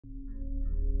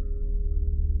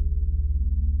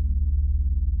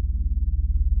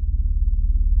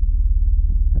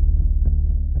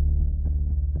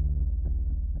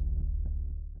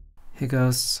Hey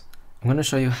ghosts, I'm going to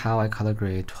show you how I color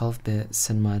grade 12-bit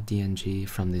cinema DNG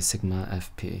from the Sigma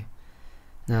FP.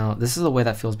 Now this is the way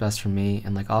that feels best for me,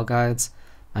 and like all guides,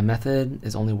 my method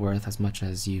is only worth as much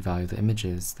as you value the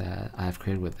images that I have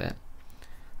created with it.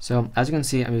 So as you can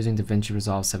see, I'm using DaVinci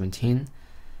Resolve 17,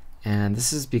 and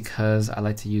this is because I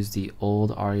like to use the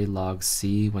old Arri log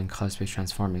C when color space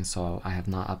transforming, so I have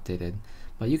not updated.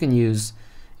 But you can use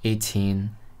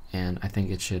 18, and I think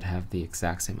it should have the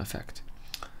exact same effect.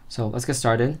 So let's get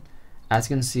started. As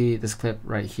you can see, this clip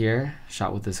right here,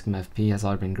 shot with the Sigma FP, has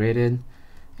already been graded,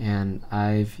 and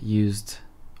I've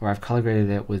color graded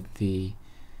it with the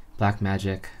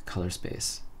Blackmagic color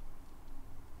space.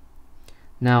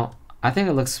 Now, I think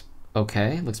it looks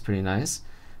okay, it looks pretty nice,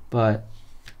 but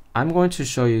I'm going to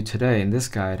show you today in this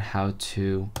guide how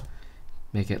to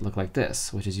make it look like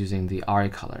this, which is using the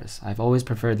Arri colors. I've always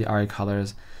preferred the Arri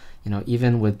colors,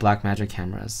 even with Blackmagic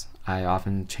cameras. I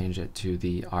often change it to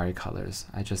the Arri colors.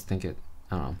 I just think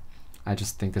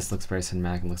this looks very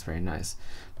cinematic and looks very nice.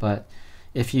 But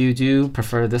if you do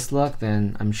prefer this look,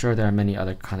 then I'm sure there are many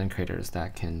other content creators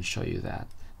that can show you that.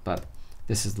 But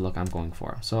this is the look I'm going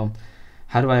for. So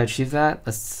how do I achieve that?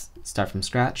 Let's start from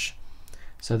scratch.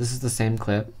 So this is the same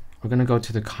clip. We're going to go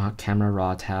to the camera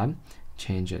raw tab,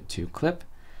 change it to clip,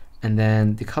 and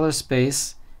then the color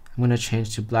space, I'm going to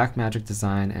change to Blackmagic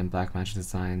Design and Blackmagic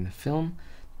Design Film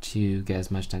to get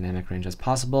as much dynamic range as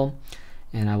possible.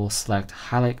 And I will select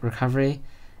highlight recovery,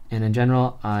 and in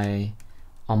general I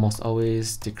almost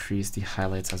always decrease the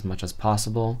highlights as much as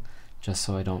possible, just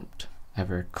so I don't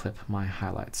ever clip my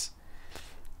highlights.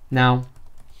 Now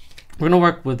we're going to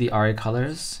work with the Arri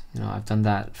colors. I've done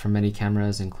that for many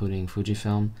cameras including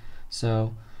Fujifilm.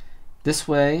 So this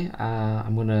way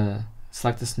I'm going to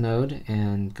select this node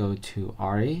and go to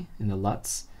Arri in the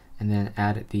LUTs, and then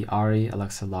add the Arri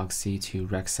Alexa log C to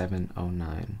Rec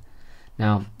 709.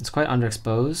 Now it's quite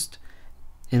underexposed.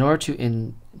 In order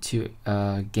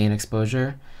to gain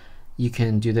exposure, you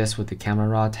can do this with the camera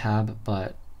raw tab,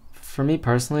 but for me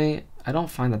personally, I don't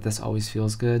find that this always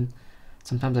feels good.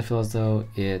 Sometimes I feel as though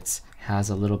it has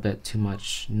a little bit too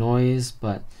much noise,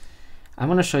 but I'm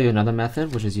going to show you another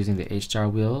method, which is using the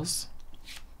HDR wheels.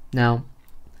 Now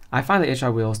I find the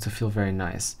HDR wheels to feel very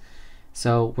nice.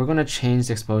 So we're going to change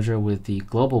the exposure with the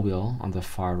global wheel on the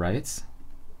far right,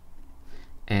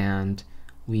 and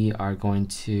we are going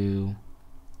to,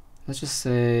 let's just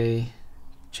say,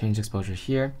 change exposure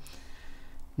here.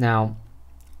 Now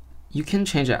you can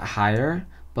change it higher,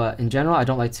 but in general I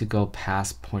don't like to go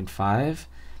past 0.5,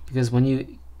 because when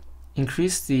you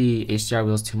increase the HDR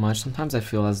wheels too much, sometimes I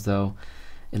feel as though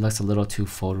it looks a little too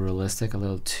photorealistic, a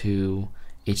little too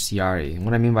HDR-y. And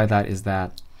what I mean by that is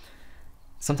that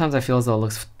sometimes I feel as though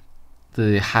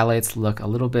the highlights look a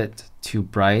little bit too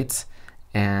bright,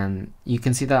 and you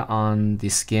can see that on the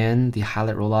skin, the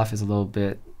highlight roll-off is a little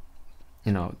bit,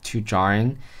 too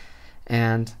jarring,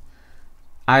 and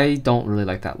I don't really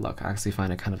like that look. I actually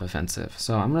find it kind of offensive.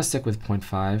 So I'm going to stick with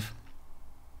 0.5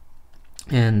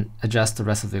 and adjust the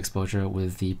rest of the exposure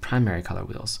with the primary color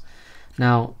wheels.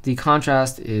 Now the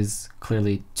contrast is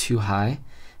clearly too high,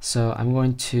 so I'm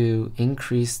going to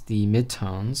increase the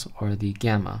midtones, or the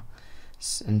gamma,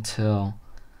 until,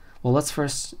 well, let's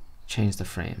first change the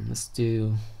frame. Let's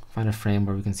find a frame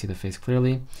where we can see the face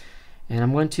clearly. And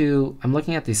I'm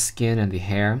looking at the skin and the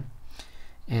hair,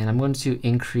 and I'm going to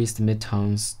increase the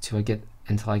midtones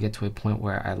until I get to a point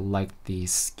where I like the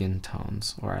skin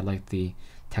tones, or I like the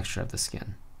texture of the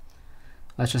skin.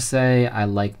 Let's just say I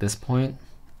like this point.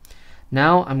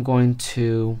 Now I'm going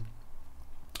to,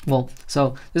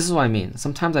 so this is what I mean.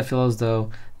 Sometimes I feel as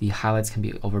though the highlights can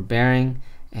be overbearing,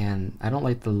 and I don't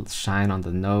like the shine on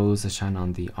the nose, the shine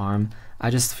on the arm.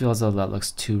 I just feel as though that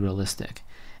looks too realistic.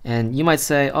 And you might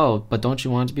say, oh, but don't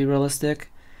you want it to be realistic?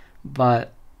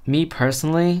 But me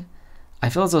personally, I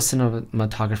feel as though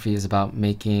cinematography is about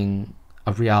making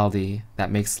a reality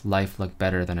that makes life look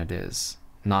better than it is,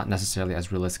 not necessarily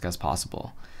as realistic as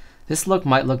possible. This look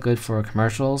might look good for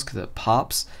commercials because it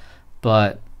pops,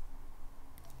 but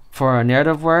for a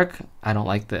narrative work, I don't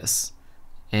like this.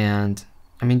 And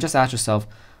I mean, just ask yourself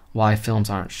why films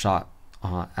aren't shot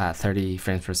at 30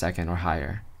 frames per second or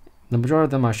higher. The majority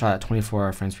of them are shot at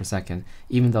 24 frames per second,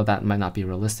 even though that might not be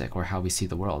realistic or how we see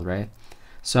the world, right?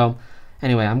 So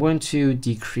anyway, I'm going to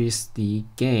decrease the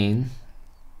gain,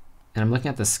 and I'm looking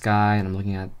at the sky, and I'm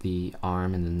looking at the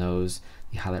arm and the nose,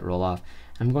 the highlight roll off.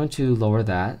 I'm going to lower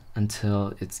that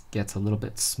until it gets a little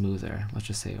bit smoother. Let's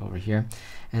just say over here.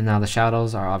 And now the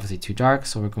shadows are obviously too dark,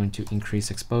 so we're going to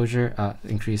increase exposure,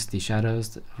 increase the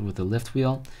shadows with the lift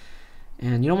wheel.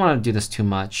 And you don't want to do this too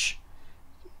much,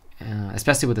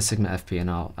 especially with the Sigma FP,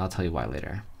 and I'll tell you why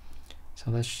later. So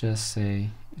let's just say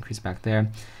increase back there.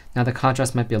 Now the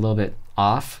contrast might be a little bit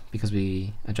off because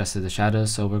we adjusted the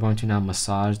shadows, so we're going to now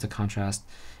massage the contrast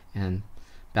and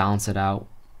balance it out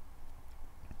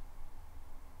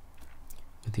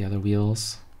with the other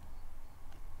wheels.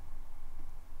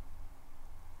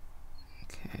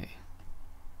 Okay.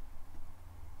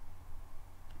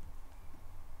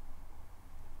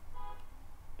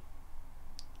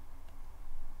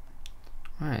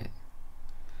 All right.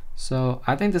 So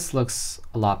I think this looks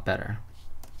a lot better.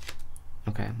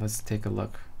 Okay, let's take a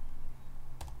look.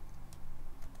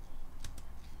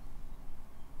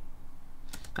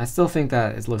 I still think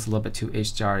that it looks a little bit too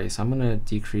HDR-y, so I'm going to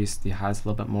decrease the highlights a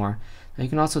little bit more. Now you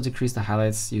can also decrease the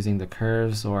highlights using the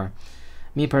curves, or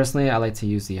me personally, I like to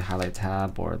use the highlight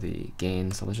tab or the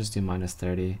gain, so let's just do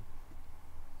 -30.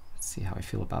 Let's see how I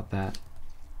feel about that.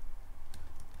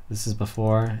 This is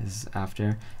before, this is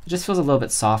after. It just feels a little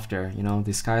bit softer, you know,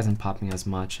 the sky isn't popping as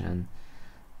much, and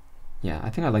yeah, I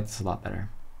think I like this a lot better.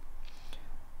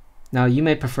 Now you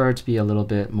may prefer it to be a little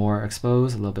bit more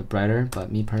exposed, a little bit brighter,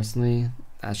 but me personally,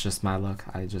 that's just my look.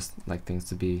 I just like things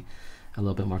to be a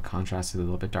little bit more contrasted, a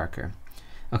little bit darker.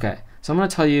 Okay, so I'm going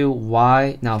to tell you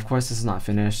why. Now, of course, this is not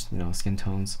finished, you know, skin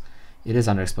tones. It is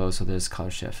underexposed, so there's color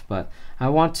shift. But I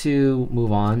want to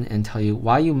move on and tell you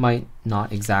why you might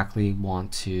not exactly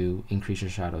want to increase your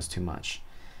shadows too much.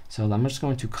 So I'm just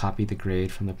going to copy the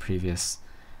grade from the previous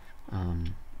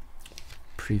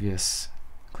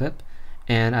clip.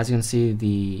 And as you can see,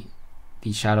 the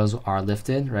shadows are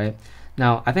lifted, right?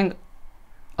 Now, I think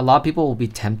a lot of people will be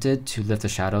tempted to lift the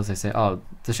shadows. They say, oh,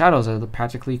 the shadows are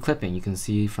practically clipping. You can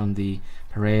see from the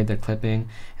parade, they're clipping.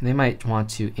 And they might want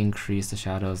to increase the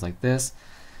shadows like this.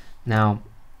 Now,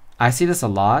 I see this a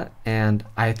lot, and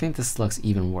I think this looks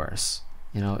even worse.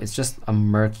 You know, it's just a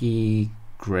murky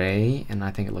gray, and I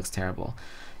think it looks terrible.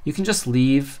 You can just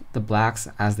leave the blacks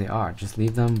as they are. Just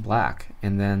leave them black.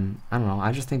 And then, I don't know,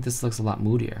 I just think this looks a lot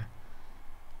moodier.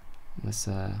 Let's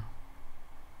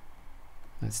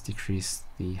decrease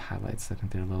the highlights. I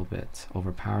think they're a little bit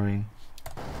overpowering.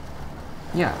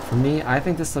 Yeah, for me, I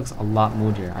think this looks a lot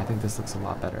moodier. I think this looks a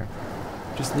lot better.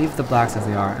 Just leave the blacks as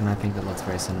they are, and I think it looks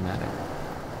very cinematic.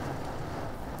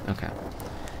 Okay.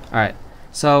 All right,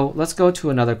 so let's go to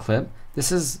another clip.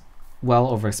 This is well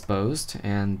overexposed,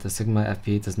 and the Sigma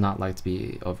FP does not like to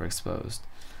be overexposed.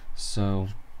 So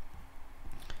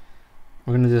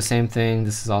we're going to do the same thing.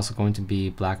 This is also going to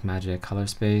be Blackmagic color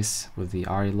space with the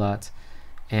Arri LUT.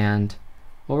 And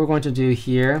what we're going to do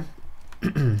here,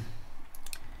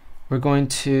 we're going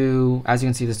to, as you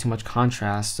can see, there's too much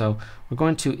contrast, so we're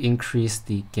going to increase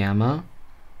the gamma.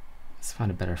 Let's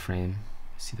find a better frame,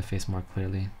 see the face more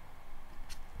clearly.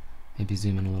 Maybe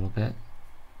zoom in a little bit.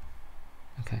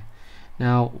 Okay,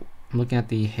 now I'm looking at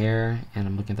the hair and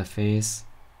I'm looking at the face.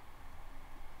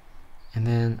 And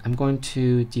then I'm going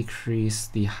to decrease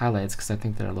the highlights because I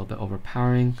think they're a little bit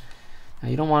overpowering. Now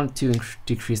you don't want to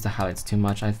decrease the highlights too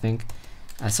much. I think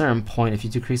at a certain point, if you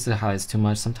decrease the highlights too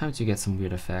much, sometimes you get some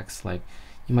weird effects. Like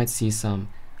you might see some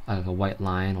like a white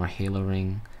line or halo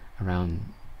ring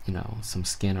around, you know, some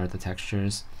skin or the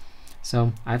textures.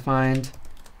 So I find,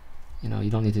 you know, you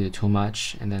don't need to do too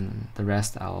much, and then the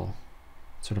rest I'll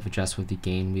sort of adjust with the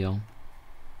gain wheel.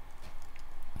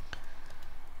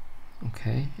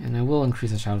 Okay, and I will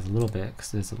increase the shadows a little bit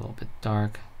because it's a little bit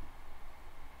dark.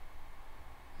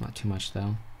 Not too much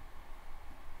though.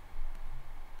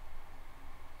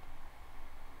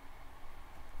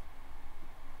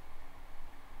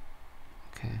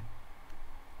 Okay.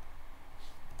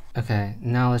 Okay,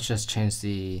 now let's just change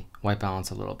the white balance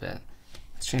a little bit.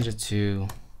 Let's change it to,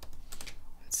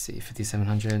 let's see,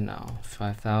 5700, no,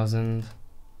 5000.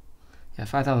 Yeah,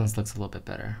 5000 looks a little bit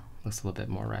better. Looks a little bit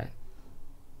more right.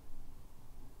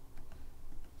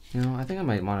 You know, I think I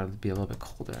might want it to be a little bit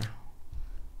colder.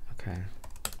 Okay.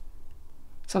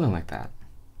 Something like that.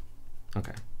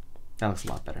 Okay, that looks a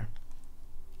lot better.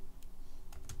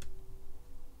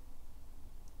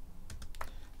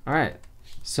 All right,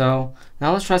 so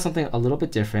now let's try something a little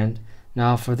bit different.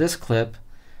 Now for this clip,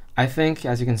 I think,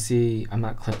 as you can see, I'm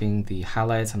not clipping the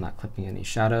highlights, I'm not clipping any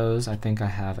shadows. I think I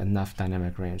have enough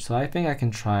dynamic range. So I think I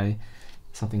can try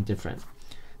something different.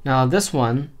 Now this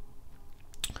one,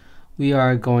 we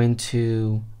are going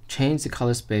to change the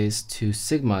color space to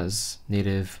Sigma's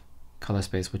native color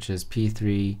space, which is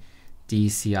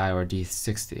P3DCI or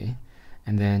D60,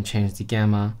 and then change the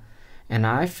gamma. And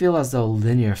I feel as though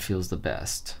linear feels the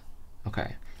best.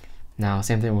 Okay, now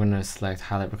same thing, we're going to select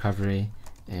highlight recovery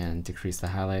and decrease the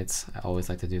highlights. I always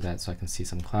like to do that so I can see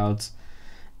some clouds.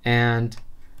 And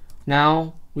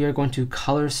now we are going to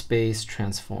color space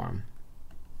transform.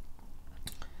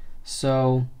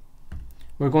 So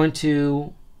we're going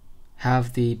to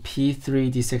have the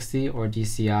P3D60 or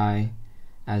DCI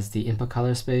as the input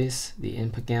color space. The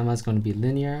input gamma is going to be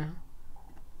linear.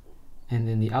 And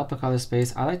then the output color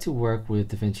space, I like to work with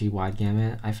DaVinci wide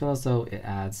gamut. I feel as though it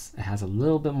has a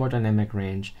little bit more dynamic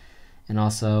range. And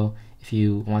also, if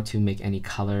you want to make any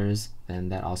colors, then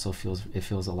that also feels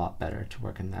a lot better to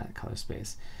work in that color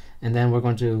space. And then we're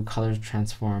going to color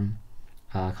transform,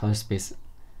 color space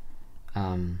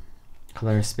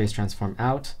transform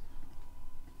out,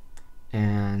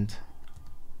 and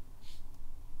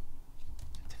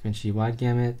DaVinci wide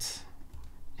gamut,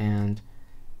 and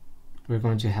we're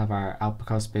going to have our output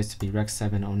color space to be Rec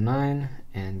 709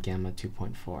 and gamma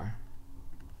 2.4.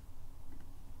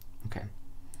 Okay.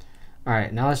 All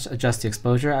right, now let's adjust the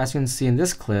exposure. As you can see in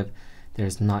this clip,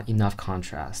 there's not enough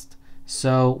contrast.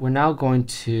 So we're now going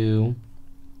to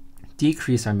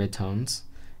decrease our midtones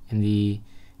in the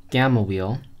gamma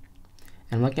wheel.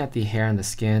 And looking at the hair and the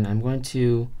skin, I'm going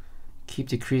to keep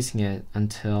decreasing it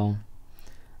until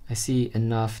I see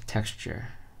enough texture.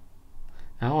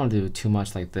 I don't want to do too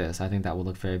much like this. I think that will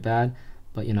look very bad.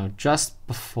 But you know, just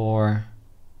before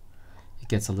it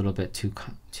gets a little bit too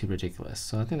ridiculous.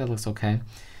 So I think that looks okay.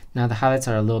 Now the highlights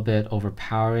are a little bit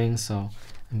overpowering, so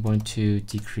I'm going to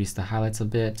decrease the highlights a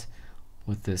bit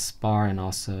with this bar and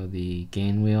also the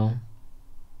gain wheel.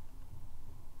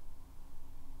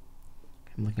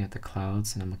 I'm looking at the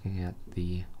clouds and I'm looking at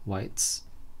the whites.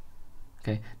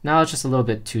 Okay, now it's just a little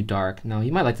bit too dark. Now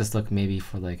you might like this look maybe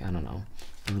for like, I don't know,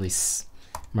 a really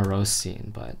morose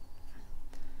scene, but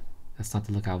that's not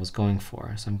the look I was going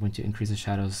for. So I'm going to increase the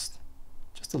shadows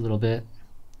just a little bit,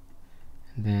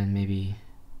 and then maybe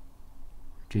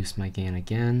reduce my gain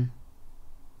again.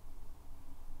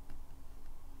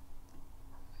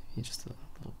 Maybe just a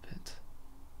little bit.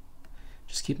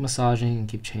 Just keep massaging and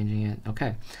keep changing it.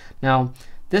 Okay. Now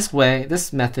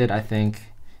this method I think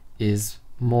is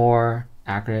more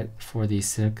accurate for the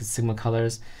Sigma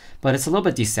colors, but it's a little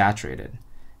bit desaturated.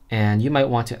 And you might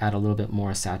want to add a little bit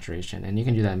more saturation, and you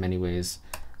can do that in many ways.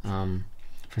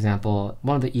 For example,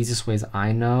 one of the easiest ways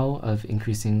I know of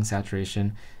increasing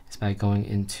saturation is by going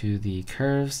into the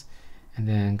curves and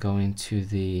then going to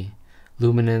the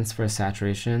luminance for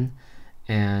saturation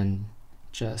and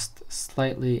just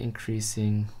slightly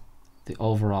increasing the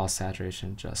overall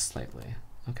saturation just slightly.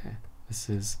 Okay, this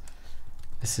is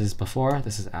before,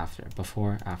 this is after,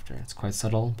 before, after. It's quite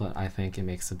subtle, but I think it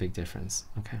makes a big difference.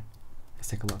 Okay, let's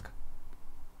take a look.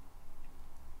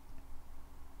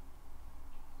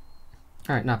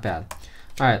 All right, not bad.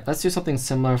 All right, let's do something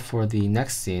similar for the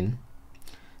next scene.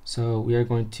 So we are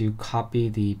going to copy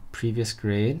the previous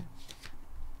grade.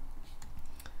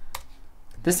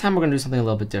 This time we're going to do something a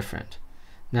little bit different.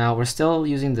 Now we're still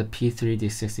using the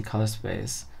P3D60 color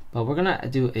space, but we're going to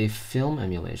do a film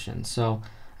emulation. So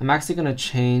I'm actually going to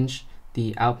change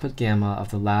the output gamma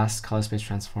of the last color space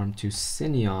transform to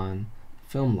Cineon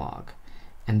film log.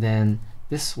 And then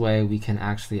this way we can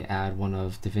actually add one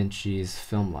of DaVinci's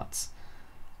film LUTs.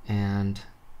 And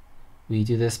we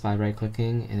do this by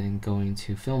right-clicking and then going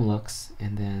to film looks,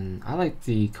 and then I like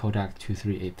the Kodak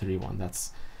 23831 one.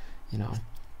 That's, you know,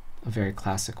 a very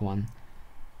classic one.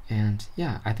 And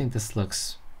yeah, I think this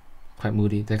looks quite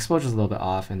moody. The exposure is a little bit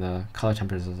off, and the color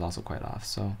temperature is also quite off.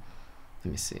 So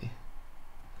let me see.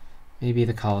 Maybe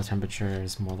the color temperature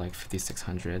is more like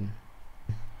 5600.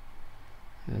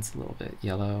 And it's a little bit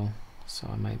yellow, so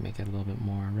I might make it a little bit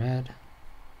more red.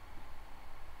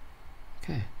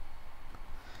 Okay.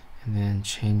 And then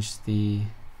change the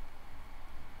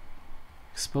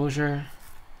exposure.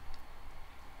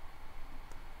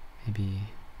 Maybe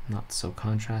not so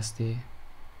contrasty.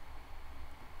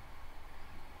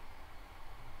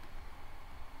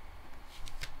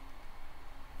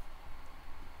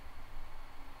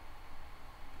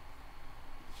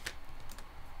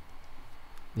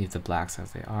 Leave the blacks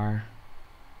as they are.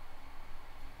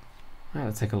 All right,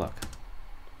 let's take a look.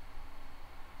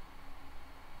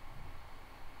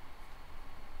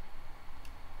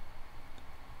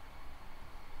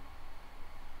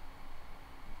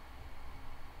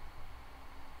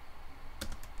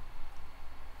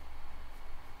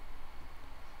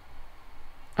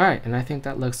 All right, and I think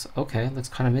that looks okay. Looks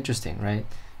kind of interesting, right?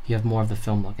 You have more of the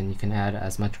film look, and you can add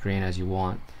as much grain as you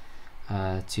want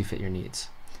to fit your needs.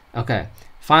 Okay,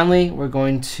 finally, we're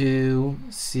going to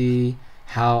see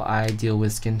how I deal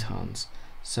with skin tones.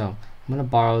 So I'm going to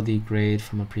borrow the grade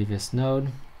from a previous node.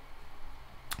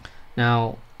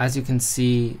 Now, as you can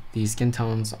see, the skin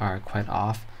tones are quite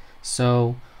off.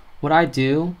 So what I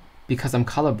do, because I'm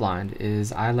colorblind,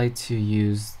 is I like to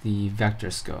use the vector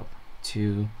scope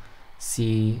to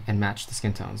see and match the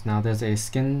skin tones. Now there's a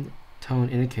skin tone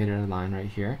indicator line right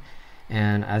here,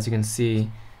 and as you can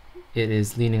see, it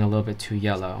is leaning a little bit too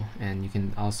yellow, and you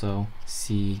can also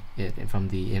see it from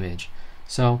the image.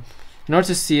 So in order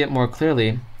to see it more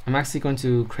clearly, I'm actually going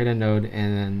to create a node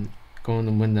and then go in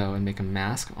the window and make a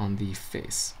mask on the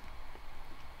face.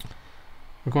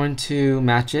 We're going to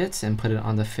match it and put it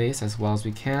on the face as well as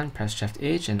we can. Press Shift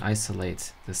H and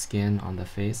isolate the skin on the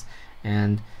face,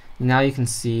 and now you can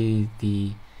see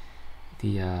the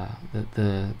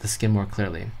skin more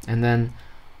clearly. And then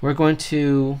we're going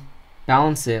to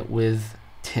balance it with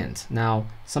tint. Now,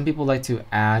 some people like to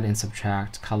add and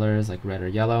subtract colors like red or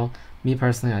yellow. Me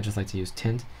personally, I just like to use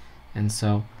tint, and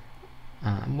so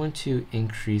I'm going to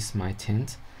increase my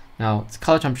tint. Now, the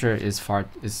color temperature is far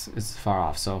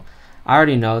off, so I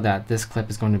already know that this clip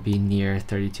is going to be near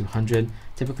 3200.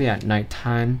 Typically at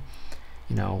nighttime,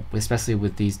 you know, especially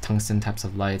with these tungsten types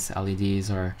of lights,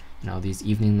 LEDs, or these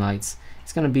evening lights,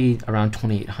 it's going to be around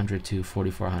 2800 to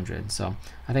 4400. So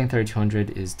I think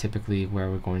 3200 is typically where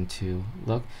we're going to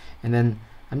look. And then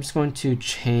I'm just going to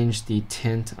change the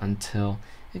tint until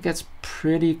it gets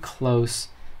pretty close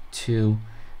to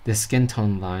the skin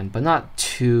tone line, but not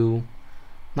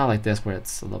like this where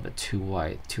it's a little bit too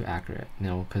white, too accurate,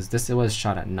 because it was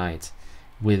shot at night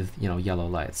with yellow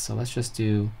lights. So let's just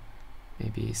do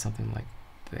maybe something like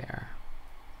there.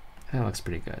 I think it looks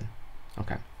pretty good.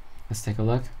 Okay, let's take a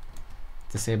look.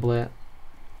 Disable it.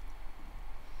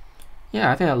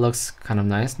 Yeah, I think that looks kind of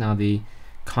nice. Now the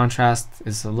contrast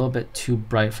is a little bit too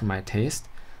bright for my taste,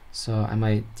 so I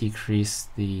might decrease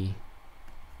the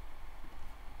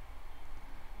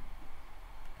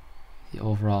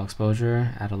overall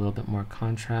exposure, add a little bit more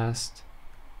contrast.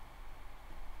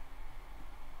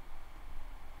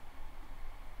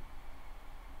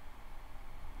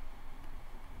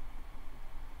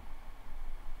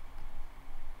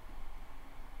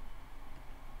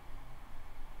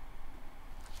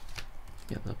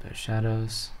 Get a little bit of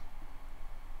shadows.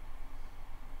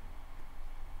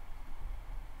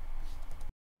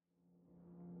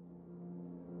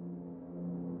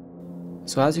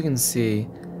 So as you can see,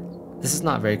 this is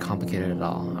not very complicated at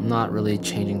all. I'm not really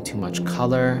changing too much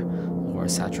color or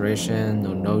saturation,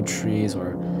 no node trees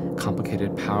or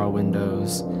complicated power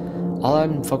windows. All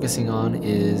I'm focusing on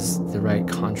is the right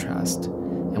contrast.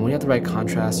 And when you have the right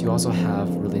contrast, you also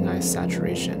have really nice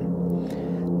saturation.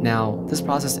 Now, this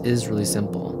process is really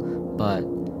simple, but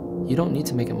you don't need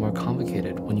to make it more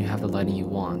complicated when you have the lighting you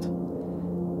want.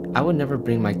 I would never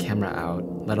bring my camera out,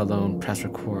 let alone press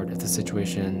record, if the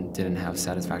situation didn't have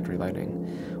satisfactory lighting.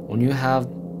 When you have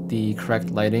the correct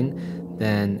lighting,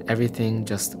 then everything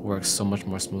just works so much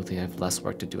more smoothly and have less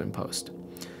work to do in post.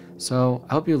 So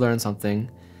I hope you learned something.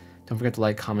 Don't forget to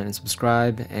like, comment, and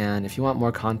subscribe. And if you want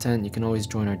more content, you can always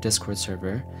join our Discord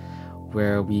server,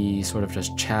 where we sort of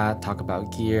just chat, talk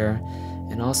about gear.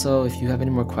 And also, if you have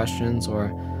any more questions,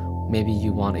 or maybe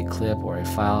you want a clip or a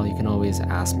file, you can always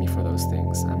ask me for those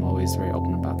things. I'm always very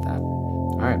open about that.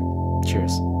 All right,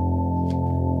 cheers.